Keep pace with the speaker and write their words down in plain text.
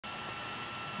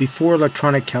Before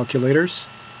electronic calculators,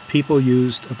 people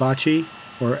used Abacus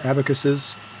or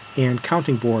Abacuses and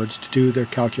counting boards to do their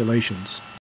calculations.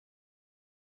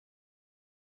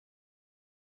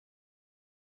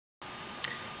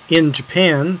 In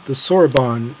Japan, the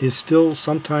soroban is still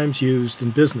sometimes used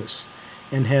in business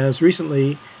and has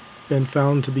recently been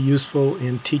found to be useful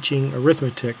in teaching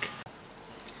arithmetic.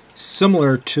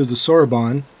 Similar to the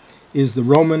soroban is the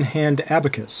Roman hand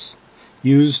abacus,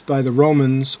 used by the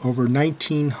Romans over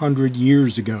 1900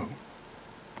 years ago.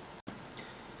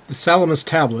 The Salamis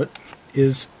tablet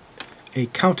is a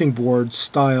counting board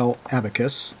style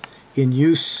abacus in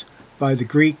use by the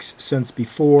Greeks since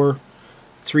before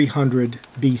 300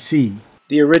 BC.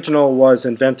 The original was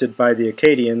invented by the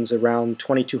Akkadians around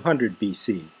 2200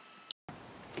 BC.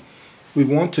 We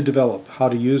want to develop how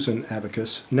to use an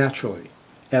abacus naturally,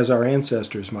 as our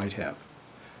ancestors might have.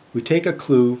 We take a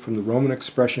clue from the Roman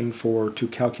expression for to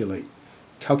calculate,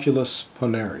 calculus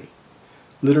ponere,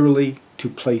 literally to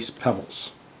place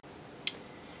pebbles.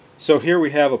 So here we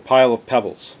have a pile of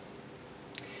pebbles.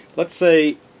 Let's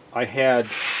say I had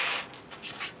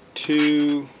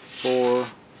 2, 4,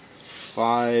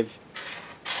 5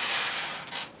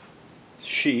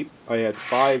 sheep. I had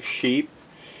 5 sheep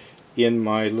in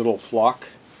my little flock,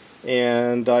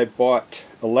 and I bought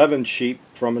 11 sheep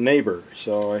from a neighbor.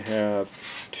 So I have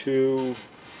 2,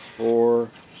 4,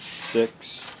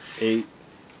 6, 8,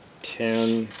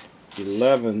 10,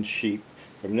 11 sheep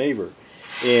from neighbor.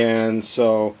 And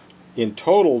so in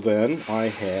total then I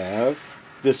have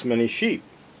this many sheep.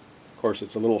 Of course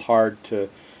it's a little hard to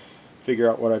figure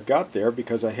out what I've got there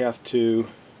because I have to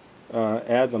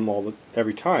add them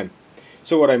every time.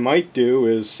 So what I might do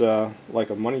is, like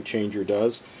a money changer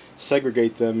does,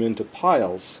 segregate them into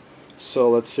piles. So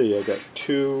let's see, I've got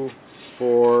 2,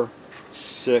 4,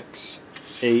 6,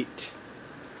 8,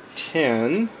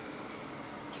 10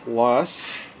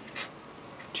 plus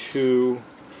 2,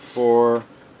 4,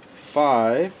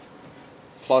 5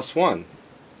 plus 1.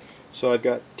 So I've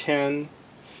got 10,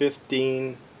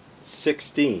 15,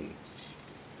 16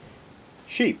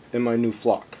 sheep in my new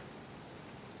flock.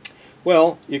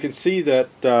 Well, you can see that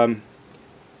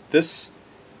this,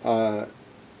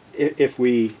 if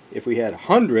we had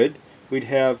 100, we'd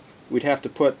have to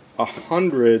put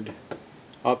 100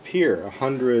 up here,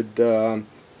 100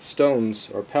 stones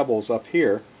or pebbles up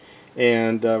here,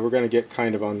 and we're going to get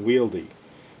kind of unwieldy.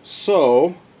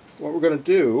 So what we're going to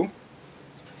do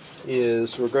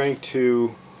is we're going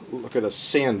to look at a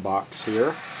sandbox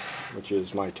here, which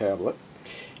is my tablet,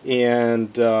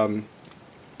 and I'm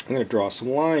going to draw some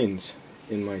lines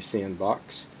in my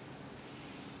sandbox,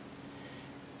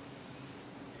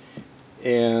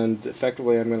 and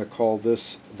effectively I'm going to call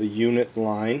this the unit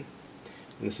line,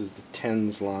 and this is the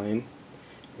tens line,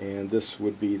 and this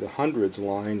would be the hundreds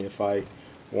line if I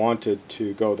wanted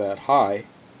to go that high.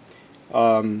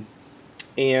 And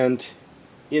in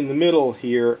the middle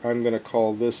here I'm going to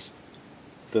call this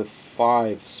the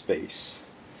 5 space,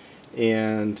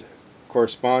 and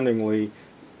correspondingly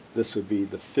this would be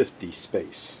the 50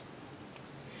 space.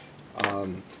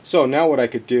 So now what I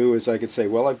could do is I could say,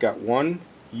 well, I've got one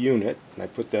unit, and I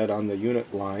put that on the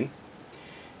unit line,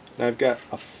 and I've got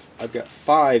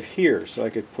 5 here, so I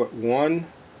could put one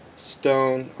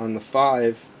stone on the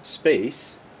 5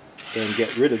 space and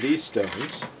get rid of these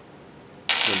stones.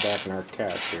 Go back in our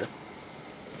cache here.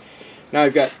 Now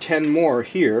I've got 10 more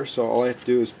here, so all I have to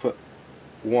do is put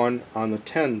one on the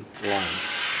 10 line.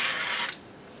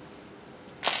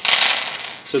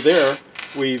 So there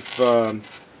we've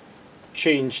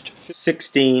changed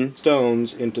 16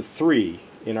 stones into 3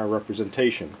 in our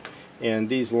representation, and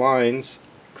these lines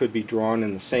could be drawn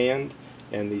in the sand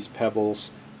and these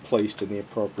pebbles placed in the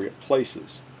appropriate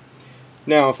places.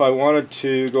 Now if I wanted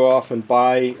to go off and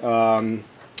buy,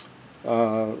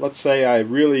 let's say I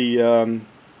really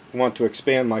want to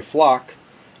expand my flock,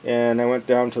 and I went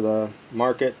down to the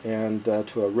market and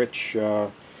to a rich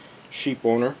sheep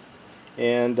owner,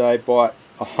 and I bought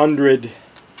 100.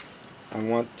 I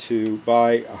want to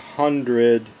buy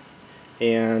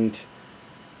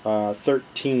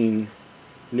 113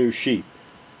 new sheep.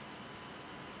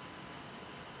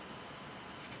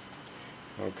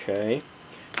 Okay,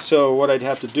 so what I'd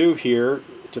have to do here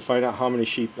to find out how many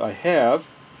sheep I have,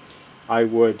 I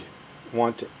would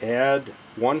want to add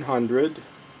 100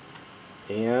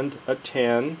 and a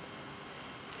 10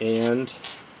 and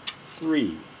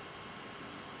 3.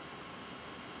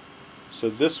 So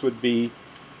this would be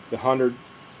the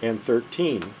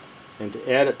 113, and to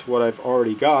add it to what I've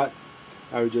already got,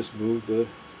 I would just move the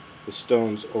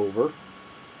stones over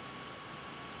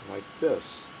like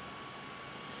this.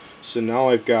 So now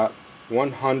I've got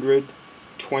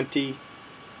 120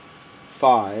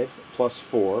 5 plus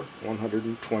 4,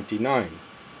 129.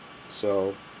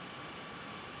 So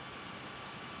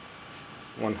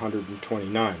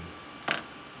 129.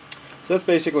 So that's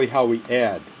basically how we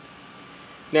add.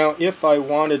 Now if I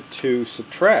wanted to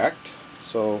subtract,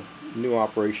 so new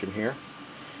operation here,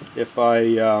 if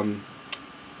I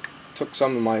took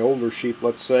some of my older sheep,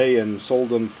 let's say, and sold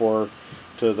them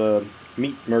to the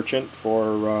meat merchant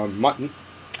for mutton,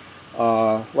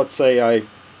 let's say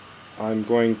I'm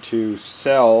going to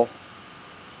sell,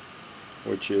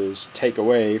 which is take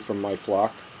away from my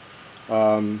flock,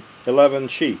 11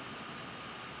 sheep.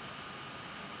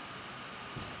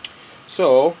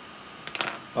 So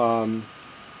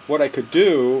what I could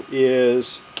do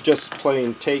is just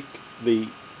plain take the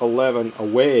 11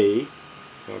 away,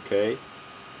 okay,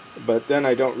 but then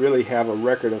I don't really have a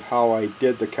record of how I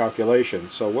did the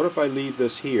calculation. So what if I leave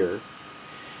this here,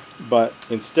 but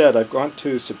instead I've gone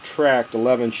to subtract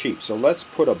 11 sheep. So let's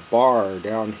put a bar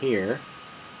down here,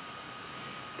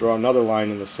 draw another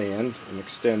line in the sand and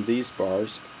extend these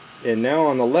bars, and now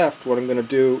on the left what I'm going to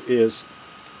do is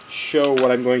show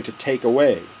what I'm going to take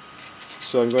away.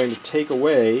 So I'm going to take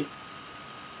away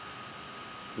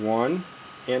 1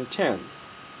 and 10.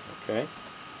 Okay.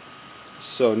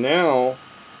 So now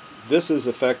this is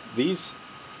these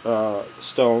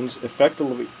stones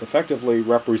effectively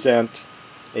represent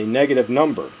a negative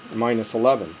number, minus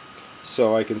 11.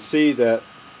 So I can see that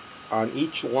on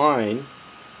each line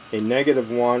a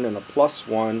negative 1 and a plus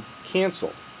 1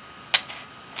 cancel.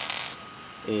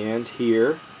 And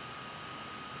here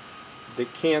they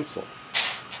cancel.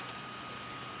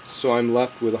 So I'm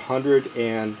left with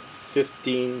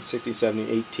 115, 60,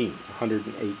 70, 18.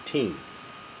 118.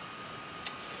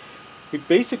 We've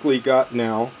basically got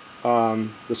now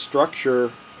the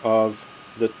structure of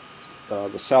the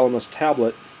Salamis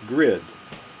tablet grid.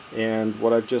 And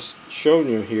what I've just shown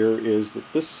you here is that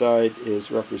this side is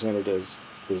representing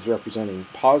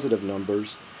positive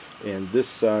numbers, and this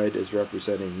side is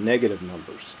representing negative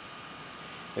numbers.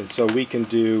 And so we can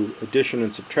do addition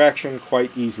and subtraction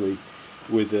quite easily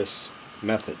with this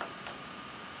method.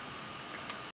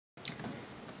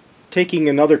 Taking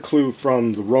another clue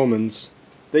from the Romans,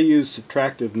 they use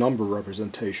subtractive number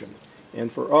representation. And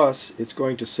for us, it's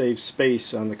going to save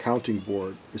space on the counting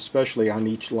board, especially on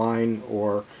each line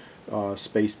or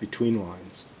space between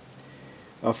lines.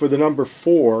 For the number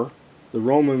 4, the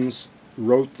Romans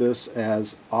wrote this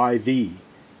as IV,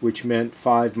 which meant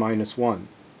 5 minus 1.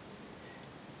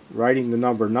 Writing the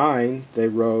number 9, they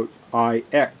wrote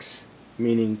IX,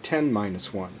 meaning 10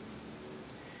 minus 1.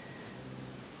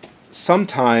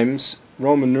 Sometimes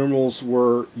Roman numerals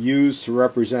were used to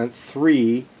represent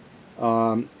 3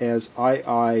 as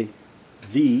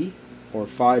IIV, or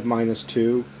 5 minus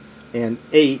 2, and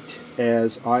 8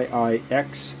 as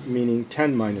IIX, meaning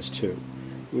 10 minus 2.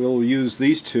 We'll use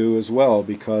these two as well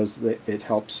because it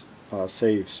helps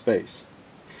save space.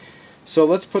 So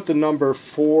let's put the number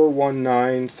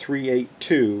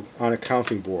 419382 on a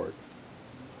counting board.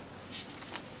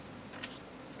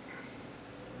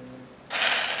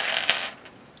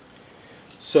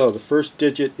 So the first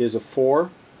digit is a 4,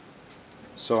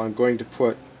 so I'm going to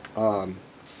put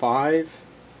 5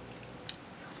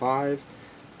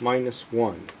 minus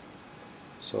 1.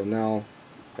 So now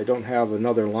I don't have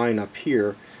another line up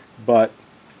here, but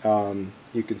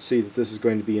you can see that this is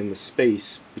going to be in the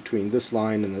space between this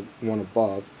line and the one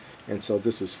above, and so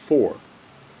this is 4.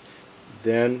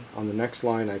 Then on the next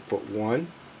line I put 1,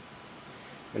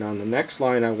 and on the next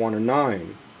line I want a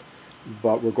 9,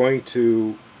 but we're going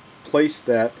to place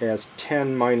that as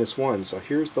 10 minus 1. So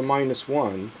here's the minus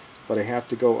 1, but I have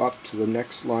to go up to the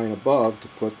next line above to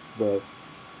put the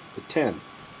 10.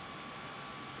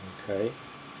 Okay,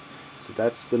 so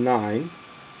that's the 9.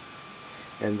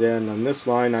 And then on this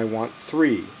line I want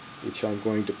 3, which I'm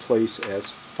going to place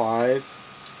as 5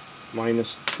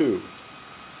 minus 2.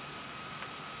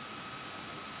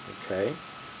 Okay,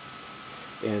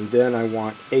 and then I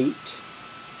want 8,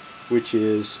 which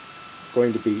is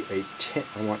going to be a 10.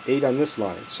 I want 8 on this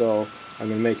line, so I'm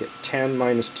going to make it 10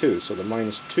 minus 2. So the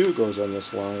minus 2 goes on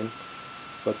this line,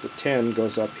 but the 10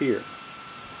 goes up here.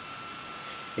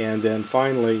 And then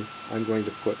finally I'm going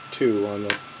to put 2 on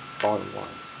the bottom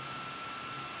line.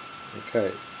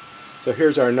 Okay, so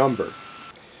here's our number.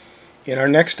 In our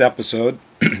next episode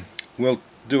we'll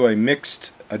do a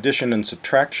mixed addition and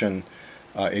subtraction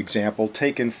example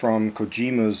taken from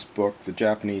Kojima's book, The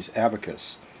Japanese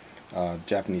Abacus.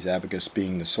 Japanese Abacus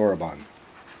being the soroban.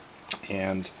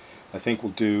 And I think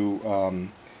we'll do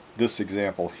this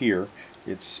example here.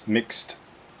 It's mixed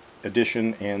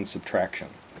addition and subtraction.